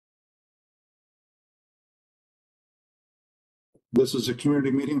This is a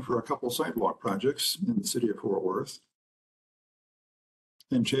community meeting for a couple sidewalk projects in the city of Fort Worth.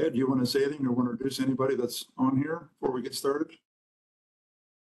 And Chad, do you want to say anything or want to introduce anybody that's on here before we get started?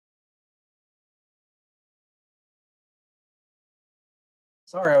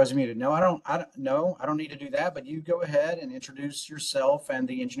 Sorry, I was muted. No, I don't need to do that, but you go ahead and introduce yourself and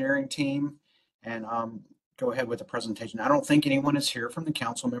the engineering team and go ahead with the presentation. I don't think anyone is here from the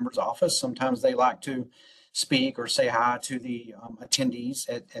council member's office. Sometimes they like to speak or say hi to the attendees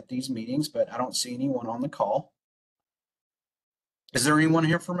at these meetings, but I don't see anyone on the call. Is there anyone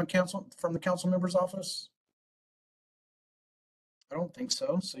here from the council member's office? I don't think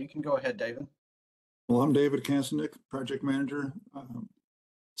so. So you can go ahead, David. Well, I'm David Kasenik, project manager,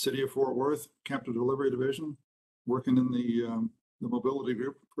 City of Fort Worth, Capital Delivery Division, working in the mobility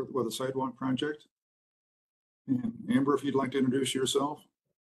group for the sidewalk project. And Amber, if you'd like to introduce yourself.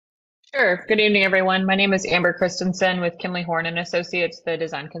 Sure. Good evening, everyone. My name is Amber Christensen with Kimley Horn and Associates, the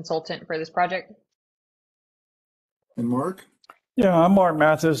design consultant for this project. And Mark? Yeah, I'm Mark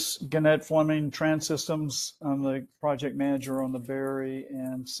Mathis, Gannett Fleming, Trans Systems. I'm the project manager on the Berry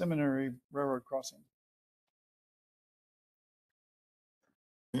and Seminary Railroad Crossing.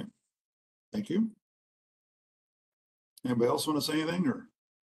 Okay. Thank you. Anybody else want to say anything or?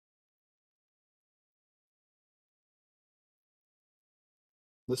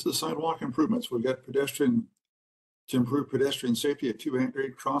 This is sidewalk improvements. We've got to improve pedestrian safety at two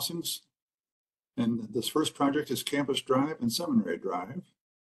grade crossings. And this first project is Campus Drive and Seminary Drive.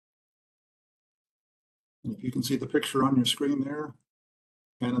 And if you can see the picture on your screen there,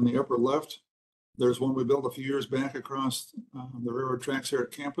 and in the upper left, there's one we built a few years back across the railroad tracks here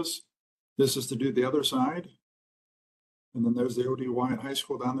at campus. This is to do the other side. And then there's the OD Wyatt High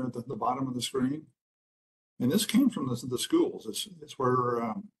School down there at the bottom of the screen. And this came from the schools. It's where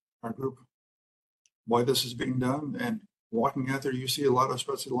our group, why this is being done. And walking out there, you see a lot of,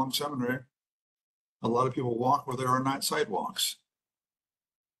 especially along Seminary, a lot of people walk where there are not sidewalks.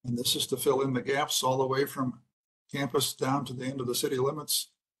 And this is to fill in the gaps all the way from campus down to the end of the city limits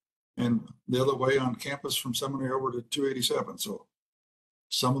and the other way on campus from Seminary over to 287. So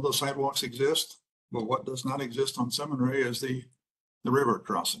some of those sidewalks exist, but what does not exist on Seminary is the railroad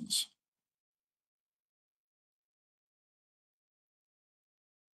crossings.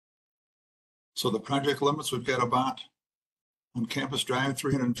 So the project limits, we've got about on Campus Drive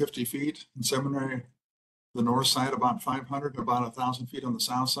 350 feet, in Seminary, the north side about 500, about 1,000 feet on the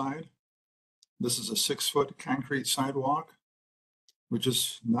south side. This is a 6-foot concrete sidewalk, which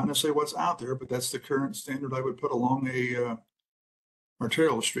is not necessarily what's out there, but that's the current standard I would put along a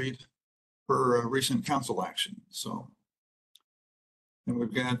arterial street for recent council action. So, and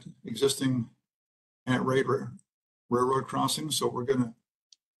we've got existing at railroad crossings, so we're going to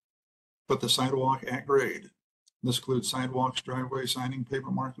put the sidewalk at grade. This includes sidewalks, driveway, signing,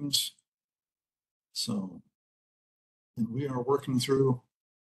 pavement markings. So, and we are working through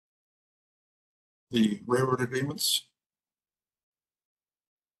the railroad agreements.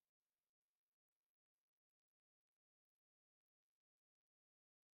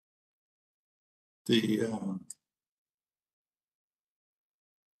 The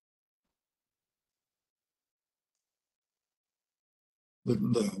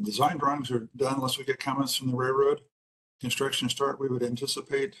design drawings are done unless we get comments from the railroad. Construction start, we would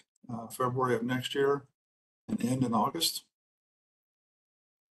anticipate February of next year and end in August.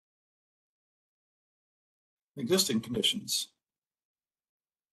 Existing conditions.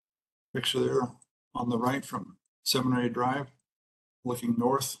 Picture there on the right from Seminary Drive, looking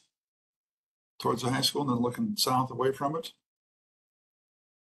north towards the high school and then looking south away from it.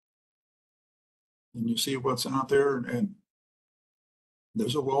 And you see what's out there, and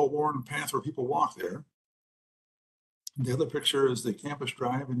there's a well-worn path where people walk there. The other picture is the Campus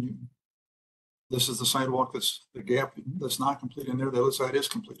Drive, and this is the sidewalk that's the gap that's not complete in there. The other side is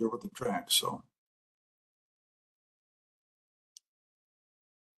complete over the tracks. So,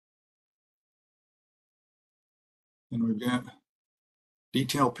 and we've got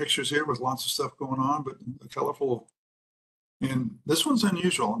detailed pictures here with lots of stuff going on, but colorful. And this one's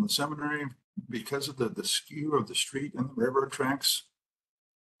unusual in the Seminary because of the skew of the street and the railroad tracks.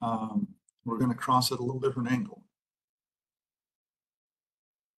 We're going to cross at a little different angle.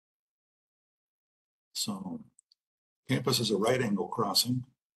 So campus is a right angle crossing.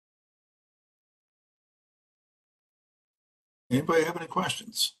 Anybody have any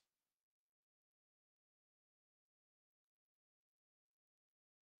questions?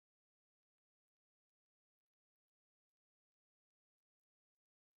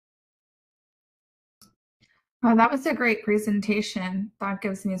 Oh, that was a great presentation. That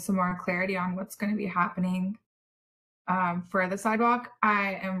gives me some more clarity on what's going to be happening. for the sidewalk.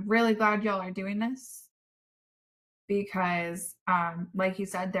 I am really glad y'all are doing this because, like you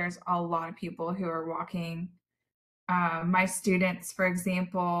said, there's a lot of people who are walking. My students, for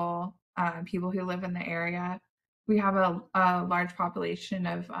example, people who live in the area, we have a large population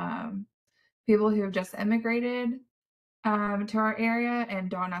of people who have just immigrated to our area and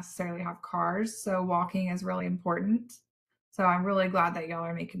don't necessarily have cars. So walking is really important. So I'm really glad that y'all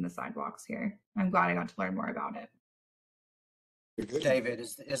are making the sidewalks here. I'm glad I got to learn more about it. David,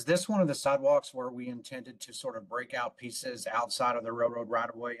 is this one of the sidewalks where we intended to sort of break out pieces outside of the railroad right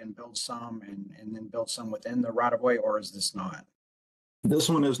of way and build some and then build some within the right of way, or is this not? This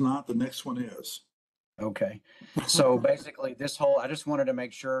one is not, the next one is. Okay. So basically this whole, I just wanted to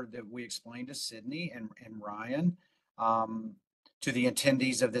make sure that we explained to Sydney and Ryan, to the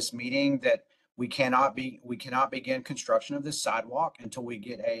attendees of this meeting that we cannot begin construction of this sidewalk until we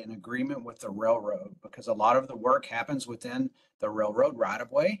get an agreement with the railroad, because a lot of the work happens within the railroad right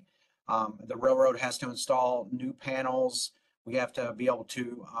of way. The railroad has to install new panels. We have to be able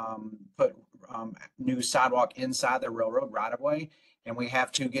to put new sidewalk inside the railroad right of way. And we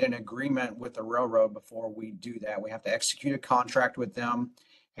have to get an agreement with the railroad before we do that. We have to execute a contract with them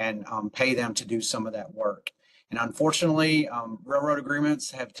and pay them to do some of that work. And unfortunately, railroad agreements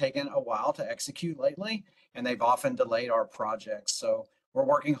have taken a while to execute lately, and they've often delayed our projects. So we're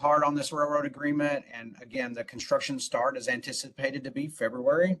working hard on this railroad agreement. And again, the construction start is anticipated to be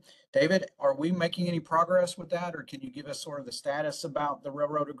February. David, are we making any progress with that? Or can you give us sort of the status about the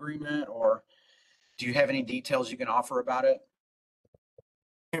railroad agreement? Or do you have any details you can offer about it?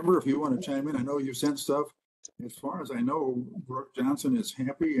 Amber, if you want to chime in, I know you sent stuff. As far as I know, Brooke Johnson is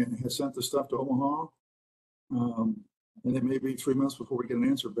happy and has sent the stuff to Omaha. And it may be 3 months before we get an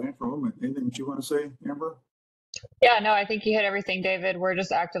answer back from them. Anything that you want to say, Amber? Yeah, no, I think you hit everything, David. We're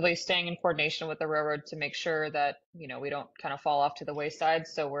just actively staying in coordination with the railroad to make sure that, we don't kind of fall off to the wayside.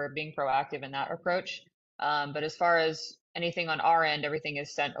 So we're being proactive in that approach. But as far as anything on our end, everything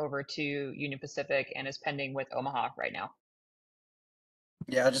is sent over to Union Pacific and is pending with Omaha right now.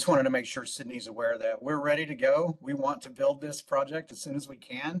 Yeah, I just wanted to make sure Sydney's aware that we're ready to go. We want to build this project as soon as we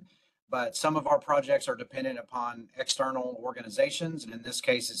can, but some of our projects are dependent upon external organizations. And in this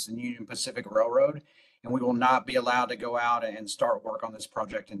case, it's the Union Pacific Railroad. And we will not be allowed to go out and start work on this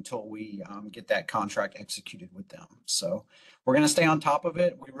project until we get that contract executed with them. So we're going to stay on top of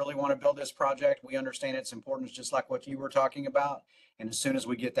it. We really want to build this project. We understand its importance, just like what you were talking about. And as soon as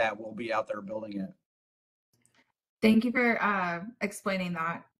we get that, we'll be out there building it. Thank you for explaining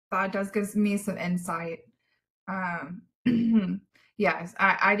that. That does give me some insight. Yes,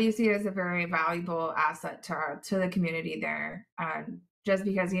 I do see it as a very valuable asset to the community there. Just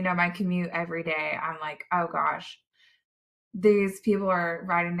because, my commute every day, I'm like, oh gosh, these people are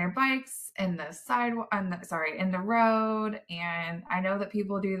riding their bikes in the sidewalk, in the road. And I know that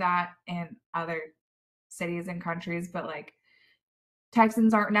people do that in other cities and countries, but like,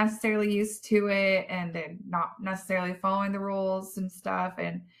 Texans aren't necessarily used to it and they're not necessarily following the rules and stuff.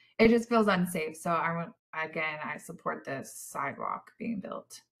 And it just feels unsafe. So I support this sidewalk being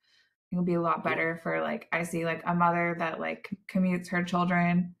built. It'll be a lot better for I see a mother that commutes her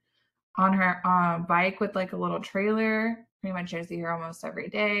children on her bike with a little trailer. Pretty much I see her almost every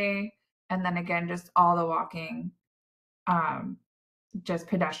day. And then again, just all the walking, just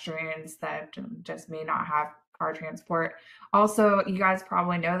pedestrians that just may not have car transport. Also, you guys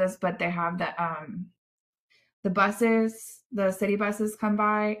probably know this, but they have the buses, the city buses come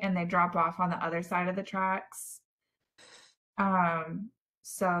by and they drop off on the other side of the tracks.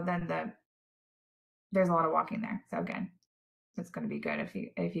 So then there's a lot of walking there. So again, it's going to be good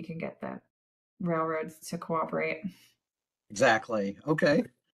if you can get the railroads to cooperate. Exactly. Okay.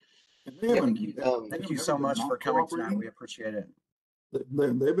 Thank you so much for coming tonight. We appreciate it.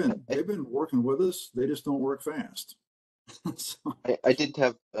 They've been working with us. They just don't work fast. So. I did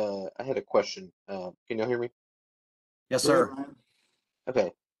have I had a question. Can you hear me? Yes, sir.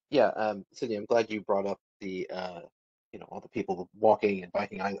 Okay. Yeah. Sydney, I'm glad you brought up the all the people walking and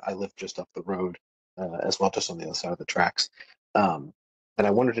biking. I live just up the road as well, just on the other side of the tracks. And I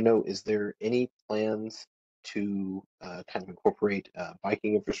wanted to know, is there any plans to kind of incorporate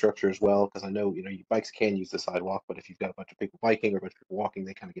biking infrastructure as well? Because I know, bikes can use the sidewalk, but if you've got a bunch of people biking or a bunch of people walking,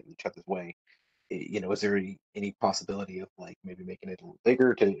 they kind of get in each other's way. Is there any possibility of maybe making it a little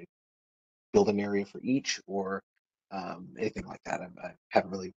bigger to build an area for each, or anything like that? I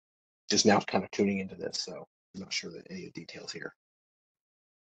haven't really, just now kind of tuning into this, so I'm not sure that any of the details here.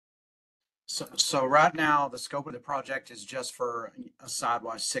 So right now, the scope of the project is just for a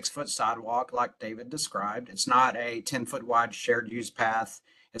sidewalk, 6-foot sidewalk, like David described. It's not a 10-foot wide shared use path.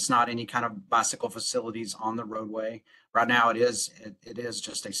 It's not any kind of bicycle facilities on the roadway. Right now it is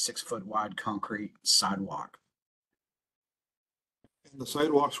just a 6-foot wide concrete sidewalk. And the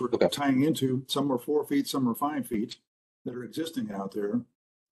sidewalks we're Okay. tying into, some are 4 feet, some are 5 feet that are existing out there,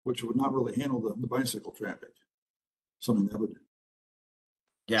 which would not really handle the bicycle traffic. Something that would.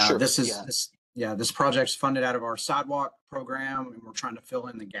 Yeah, Sure, this project's funded out of our sidewalk program, and we're trying to fill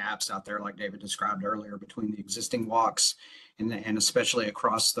in the gaps out there, like David described earlier, between the existing walks and especially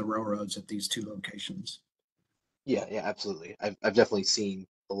across the railroads at these 2 locations. Yeah, absolutely. I've definitely seen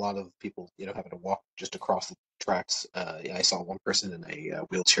a lot of people, having to walk just across the tracks. Yeah, I saw one person in a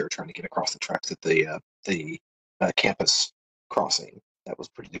wheelchair trying to get across the tracks at the campus crossing. That was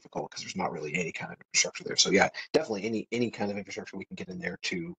pretty difficult because there's not really any kind of infrastructure there. So yeah, definitely any kind of infrastructure we can get in there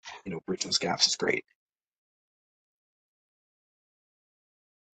to, bridge those gaps is great.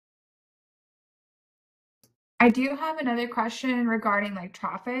 I do have another question regarding like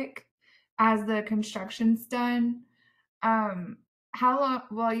traffic as the construction's done. How long?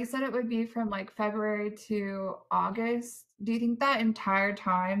 Well, you said it would be from like February to August. Do you think that entire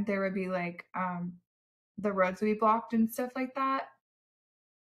time there would be like the roads would be blocked and stuff like that?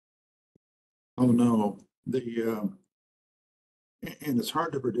 Oh, no, and it's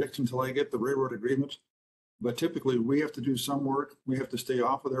hard to predict until I get the railroad agreement. But typically we have to do some work. We have to stay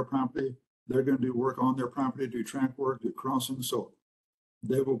off of their property. They're going to do work on their property, do track work, do crossings. So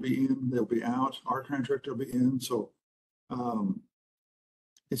they will be in, they'll be out. Our contractor will be in. So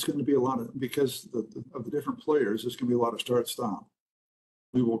it's going to be a lot of, because of the different players, it's going to be a lot of start stop.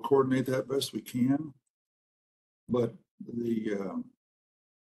 We will coordinate that best we can. But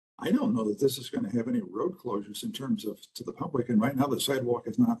I don't know that this is going to have any road closures in terms of to the public. And right now the sidewalk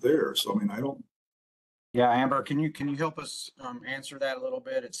is not there. So, I mean, I don't. Yeah, Amber, can you help us answer that a little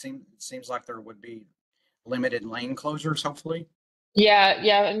bit? It seems like there would be limited lane closures, hopefully.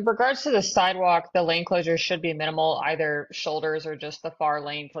 Yeah. In regards to the sidewalk, the lane closures should be minimal, either shoulders or just the far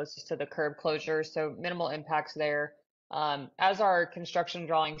lane closest to the curb closure. So minimal impacts there. As our construction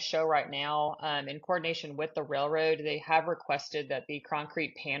drawings show right now, in coordination with the railroad, they have requested that the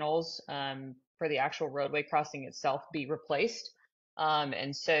concrete panels for the actual roadway crossing itself be replaced.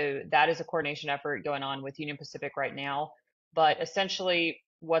 And so that is a coordination effort going on with Union Pacific right now. But essentially,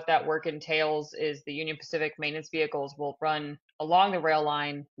 what that work entails is the Union Pacific maintenance vehicles will run along the rail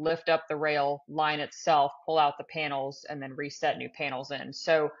line, lift up the rail line itself, pull out the panels, and then reset new panels in.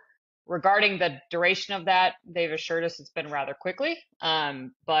 So regarding the duration of that, they've assured us it's been rather quickly.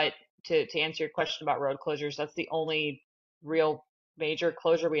 But to answer your question about road closures, that's the only real major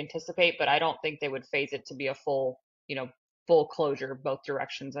closure we anticipate, but I don't think they would phase it to be a full closure, both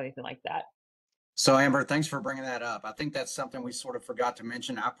directions, anything like that. So Amber, thanks for bringing that up. I think that's something we sort of forgot to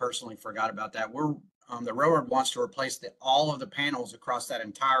mention. I personally forgot about that. The railroad wants to replace all of the panels across that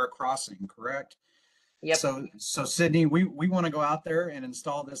entire crossing, correct? Yep. So Sydney, we want to go out there and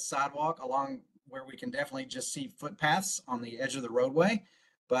install this sidewalk along where we can definitely just see footpaths on the edge of the roadway.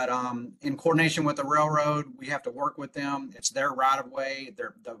 But in coordination with the railroad, we have to work with them. It's their right of way.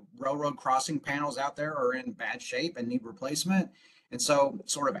 The railroad crossing panels out there are in bad shape and need replacement. And so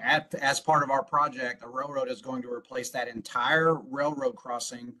sort of as part of our project, the railroad is going to replace that entire railroad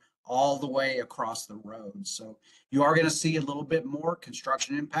crossing all the way across the road. So you are going to see a little bit more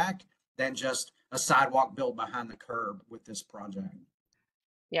construction impact than just a sidewalk built behind the curb with this project.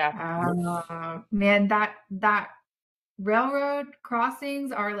 Yeah. Man, that railroad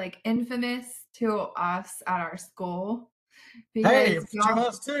crossings are like infamous to us at our school. Hey, to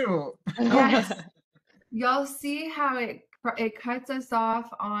us too. Yes, y'all see how it cuts us off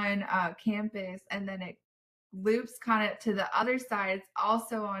on campus, and then it loops kind of to the other side. It's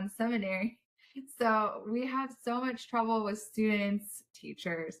also on Seminary. So we have so much trouble with students,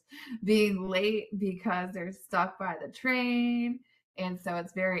 teachers being late because they're stuck by the train. And so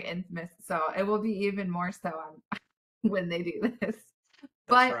it's very infamous. So it will be even more so when they do this.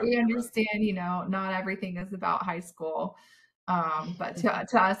 But right, we understand, not everything is about high school. But to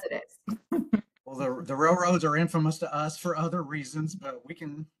us, it is. Well, the railroads are infamous to us for other reasons, but we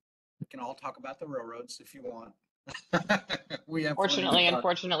can all talk about the railroads if you want. We have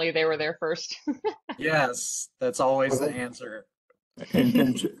Unfortunately, they were there first. Yes, that's always the answer.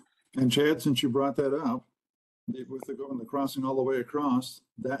 And Chad, since you brought that up, with going the crossing all the way across,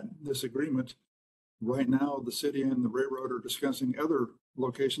 this agreement, right now the city and the railroad are discussing other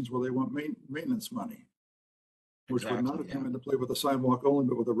locations where they want maintenance money, which would not have come into play with the sidewalk only,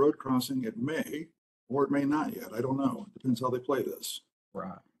 but with the road crossing, it may, or it may not yet. I don't know. It depends how they play this.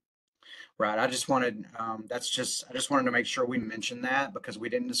 Right. I just wanted to make sure we mentioned that because we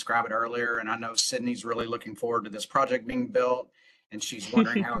didn't describe it earlier. And I know Sydney's really looking forward to this project being built. and she's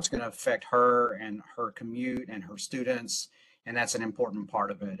wondering how it's going to affect her and her commute and her students. And that's an important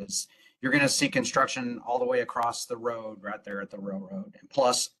part of it is you're going to see construction all the way across the road right there at the railroad and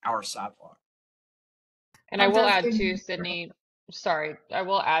plus our sidewalk. And I That will does add give too, me- Sydney, sorry, I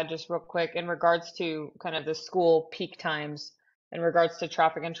will add just real quick in regards to kind of the school peak times, in regards to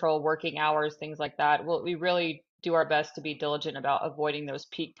traffic control, working hours, things like that. We really do our best to be diligent about avoiding those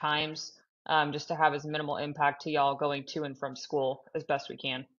peak times, just to have as minimal impact to y'all going to and from school as best we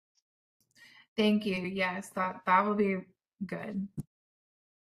can. Thank you. Yes, that will be good.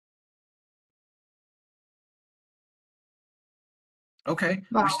 Okay,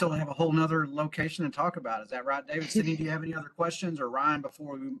 Wow. we still have a whole nother location to talk about. Is that right, David? Sydney, do you have any other questions, or Ryan,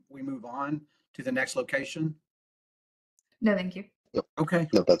 before we move on to the next location? No, thank you. Yep. Okay.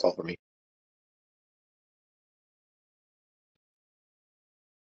 No, that's all for me.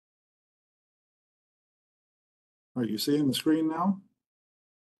 Are you seeing the screen now?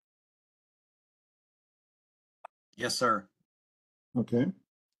 Yes, sir. Okay.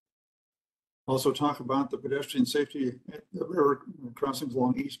 Also talk about the pedestrian safety at the river crossings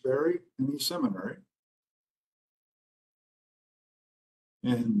along East Berry and East Seminary.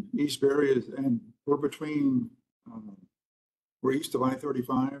 And East Berry is, and we're between, we're east of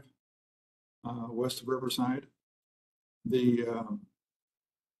I-35, west of Riverside. And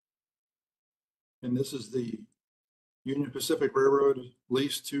this is the Union Pacific Railroad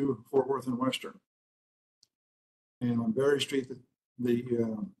lease to Fort Worth and Western. And on Berry Street,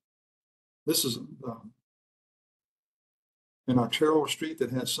 this is an arterial street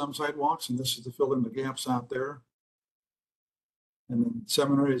that has some sidewalks, and this is to fill in the gaps out there. And then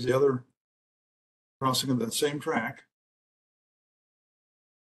Seminary is the other crossing of that same track.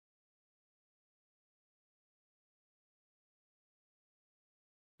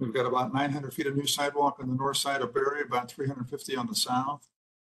 We've got about 900 feet of new sidewalk on the north side of Berry, about 350 on the south,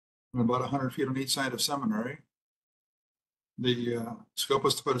 and about 100 feet on each side of Seminary. The scope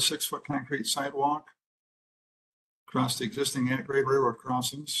is to put a 6-foot concrete sidewalk across the existing at-grade railroad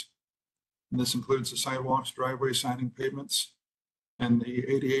crossings. And this includes the sidewalks, driveways, siding, pavements, and the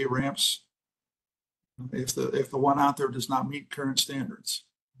ADA ramps. If the one out there does not meet current standards,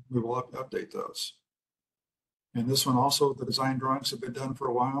 we will update those. And this one also, the design drawings have been done for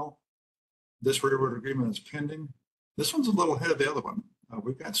a while. This railroad agreement is pending. This one's a little ahead of the other one.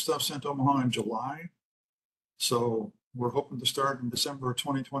 We've got stuff sent to Omaha in July. So we're hoping to start in December of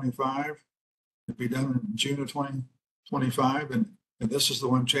 2025. It'll be done in June of 2025. And this is the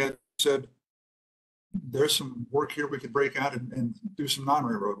one Chad said, there's some work here we could break out and do some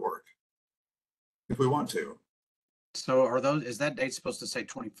non-railroad work if we want to. So is that date supposed to say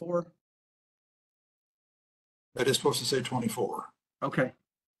 24? That is supposed to say 24. Okay.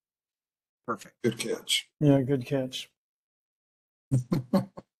 Perfect. Good catch. Yeah, good catch.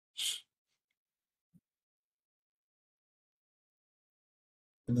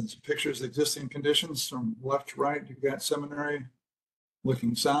 And then some pictures of existing conditions from left to right. You've got Seminary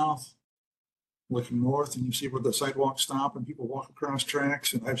looking south, looking north, and you see where the sidewalks stop and people walk across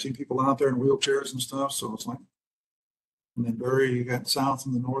tracks. And I've seen people out there in wheelchairs and stuff. So it's like, and then Berry, you got south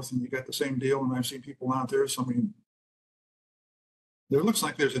and the north, and you got the same deal. And I've seen people out there. So I mean, there looks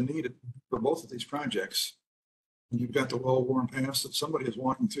like there's a need for both of these projects. And you've got the well-worn paths that somebody is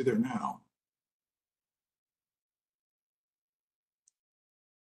walking through there now.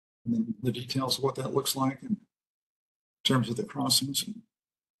 And then the details of what that looks like in terms of the crossings.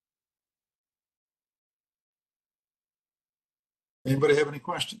 Anybody have any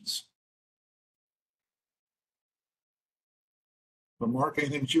questions? But Mark,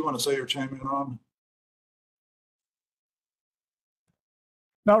 anything that you want to say or chime in on?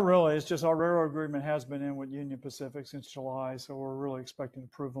 Not really. It's just our railroad agreement has been in with Union Pacific since July, so we're really expecting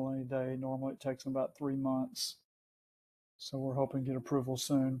approval any day. Normally it takes them about 3 months. So we're hoping to get approval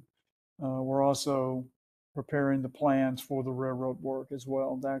soon. We're also preparing the plans for the railroad work as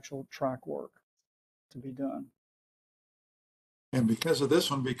well, the actual track work to be done. And because of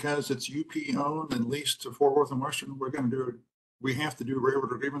this one, because it's UP owned and leased to Fort Worth and Western, we have to do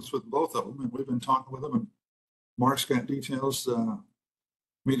railroad agreements with both of them. And we've been talking with them, and Mark's got details,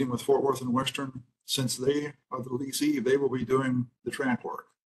 meeting with Fort Worth and Western. Since they are the leasee, they will be doing the track work.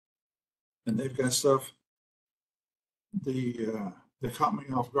 And they've got stuff, they caught me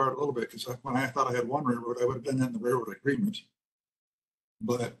off guard a little bit because when I thought I had one railroad, I would have done that in the railroad agreement.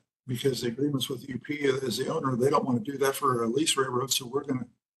 But because the agreements with UP as the owner, they don't want to do that for a lease railroad. So we're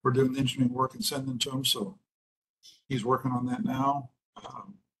doing the engineering work and sending them to him. So he's working on that now.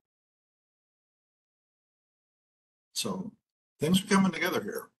 So things are coming together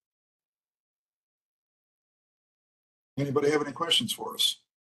here. Anybody have any questions for us?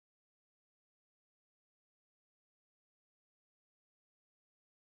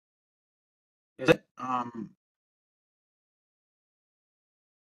 Is it,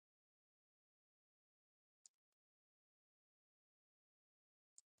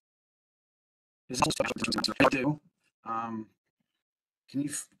 is it do? Can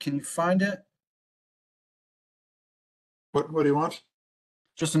you find it? What do you want?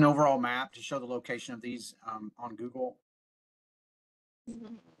 Just an overall map to show the location of these on Google.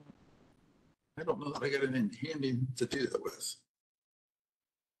 I don't know that I got anything handy to do that with.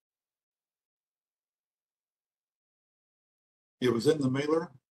 It was in the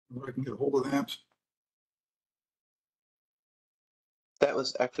mailer. If I can get a hold of that. That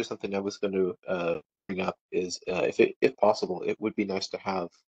was actually something I was going to bring up. Is if possible, it would be nice to have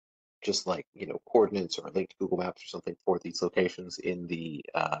just like coordinates or a link to Google Maps or something for these locations in the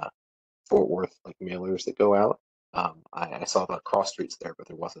Fort Worth like mailers that go out. I saw the cross streets there, but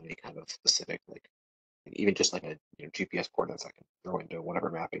there wasn't any kind of specific like even just like a GPS coordinates I can throw into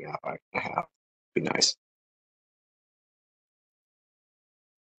whatever mapping app I have. Be nice.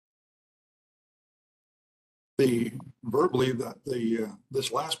 The verbally that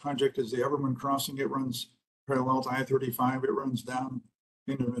this last project is the Everman Crossing. It runs parallel to I-35. It runs down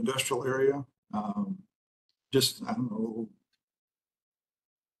into an industrial area. Just, I don't know,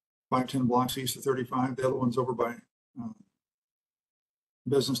 5-10 blocks east of 35. The other one's over by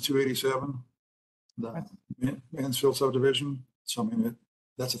Business 287, the Mansfield subdivision. So I mean,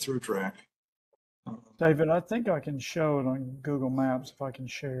 that's a through track. David, I think I can show it on Google Maps if I can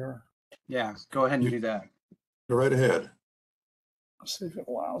share. Yeah, go ahead and do that. Go right ahead. Let's see if it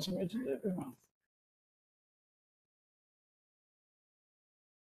allows me to do.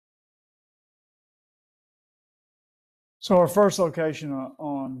 So our first location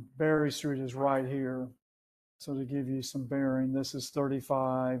on Berry Street is right here. So to give you some bearing, this is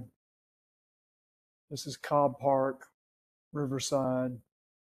 35. This is Cobb Park, Riverside.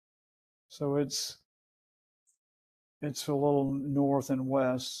 So it's a little north and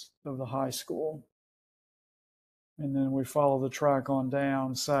west of the high school. And then we follow the track on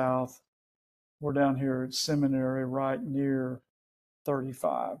down south. We're down here at Seminary right near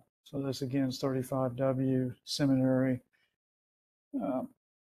 35. So this again is 35W Seminary.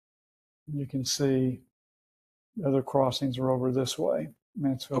 You can see the other crossings are over this way.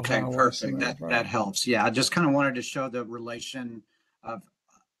 Mansfield Okay, Highway, perfect. Seminary. That helps. Yeah, I just kind of wanted to show the relation of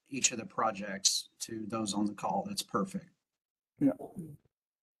each of the projects to those on the call. That's perfect. Yeah.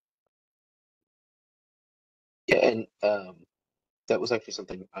 Yeah, and that was actually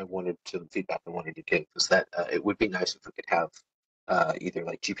something I wanted to feedback I wanted to give was that it would be nice if we could have either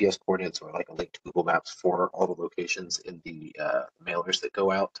like GPS coordinates or like a link to Google Maps for all the locations in the mailers that go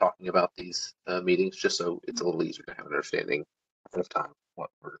out talking about these meetings, just so it's a little easier to have an understanding ahead of time what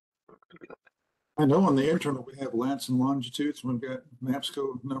we're going to be looking at. I know on the internal we have lats and longitudes. We've got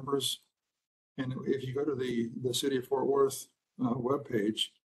MAPSCO numbers, and if you go to the City of Fort Worth webpage,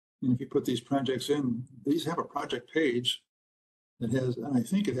 and if you put these projects in, these have a project page that has, and I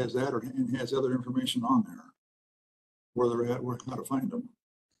think it has that, and has other information on there, where they're at, where how to find them.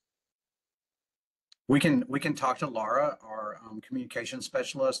 We can talk to Laura, our communication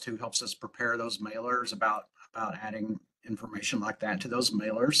specialist, who helps us prepare those mailers about adding information like that to those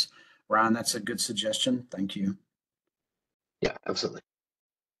mailers. Ryan, that's a good suggestion. Thank you. Yeah, absolutely.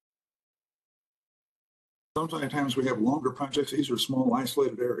 Sometimes we have longer projects. These are small,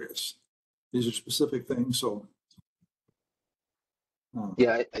 isolated areas. These are specific things. So,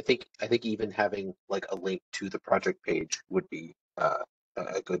 yeah, I think even having like a link to the project page would be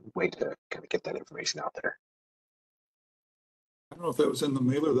a good way to kind of get that information out there. I don't know if that was in the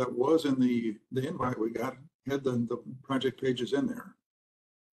mailer. That was in the invite we got. Had the project pages in there.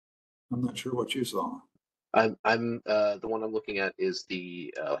 I'm not sure what you saw. I'm the one I'm looking at is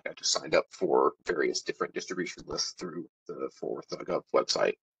the like I just signed up for various different distribution lists through the Fort.gov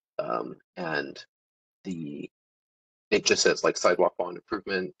website, and it just says like sidewalk bond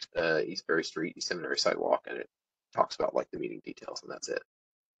improvement, East Berry Street, East Seminary sidewalk, and it talks about like the meeting details, and that's it.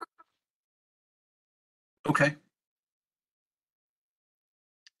 Okay.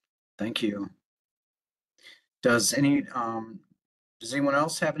 Thank you. Does anyone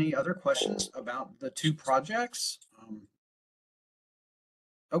else have any other questions about the two projects?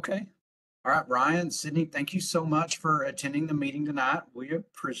 Okay. All right, Ryan, Sydney, thank you so much for attending the meeting tonight. We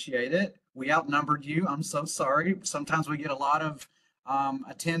appreciate it. We outnumbered you. I'm so sorry. Sometimes we get a lot of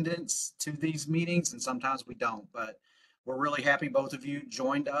attendance to these meetings and sometimes we don't, but we're really happy both of you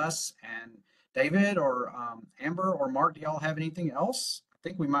joined us. And David or Amber or Mark, do y'all have anything else? I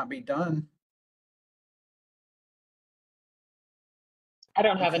think we might be done. I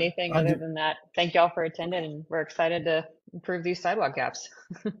don't have Okay. anything I other do- than that. Thank y'all for attending, and we're excited to improve these sidewalk gaps.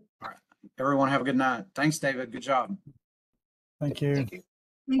 All right. Everyone have a good night. Thanks, David. Good job. Thank you. Thank you.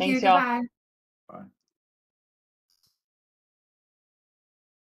 Thank you. Thanks, y'all. Goodbye.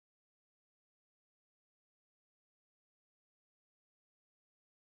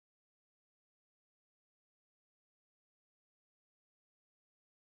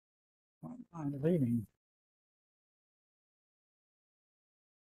 Bye. I'm leaving.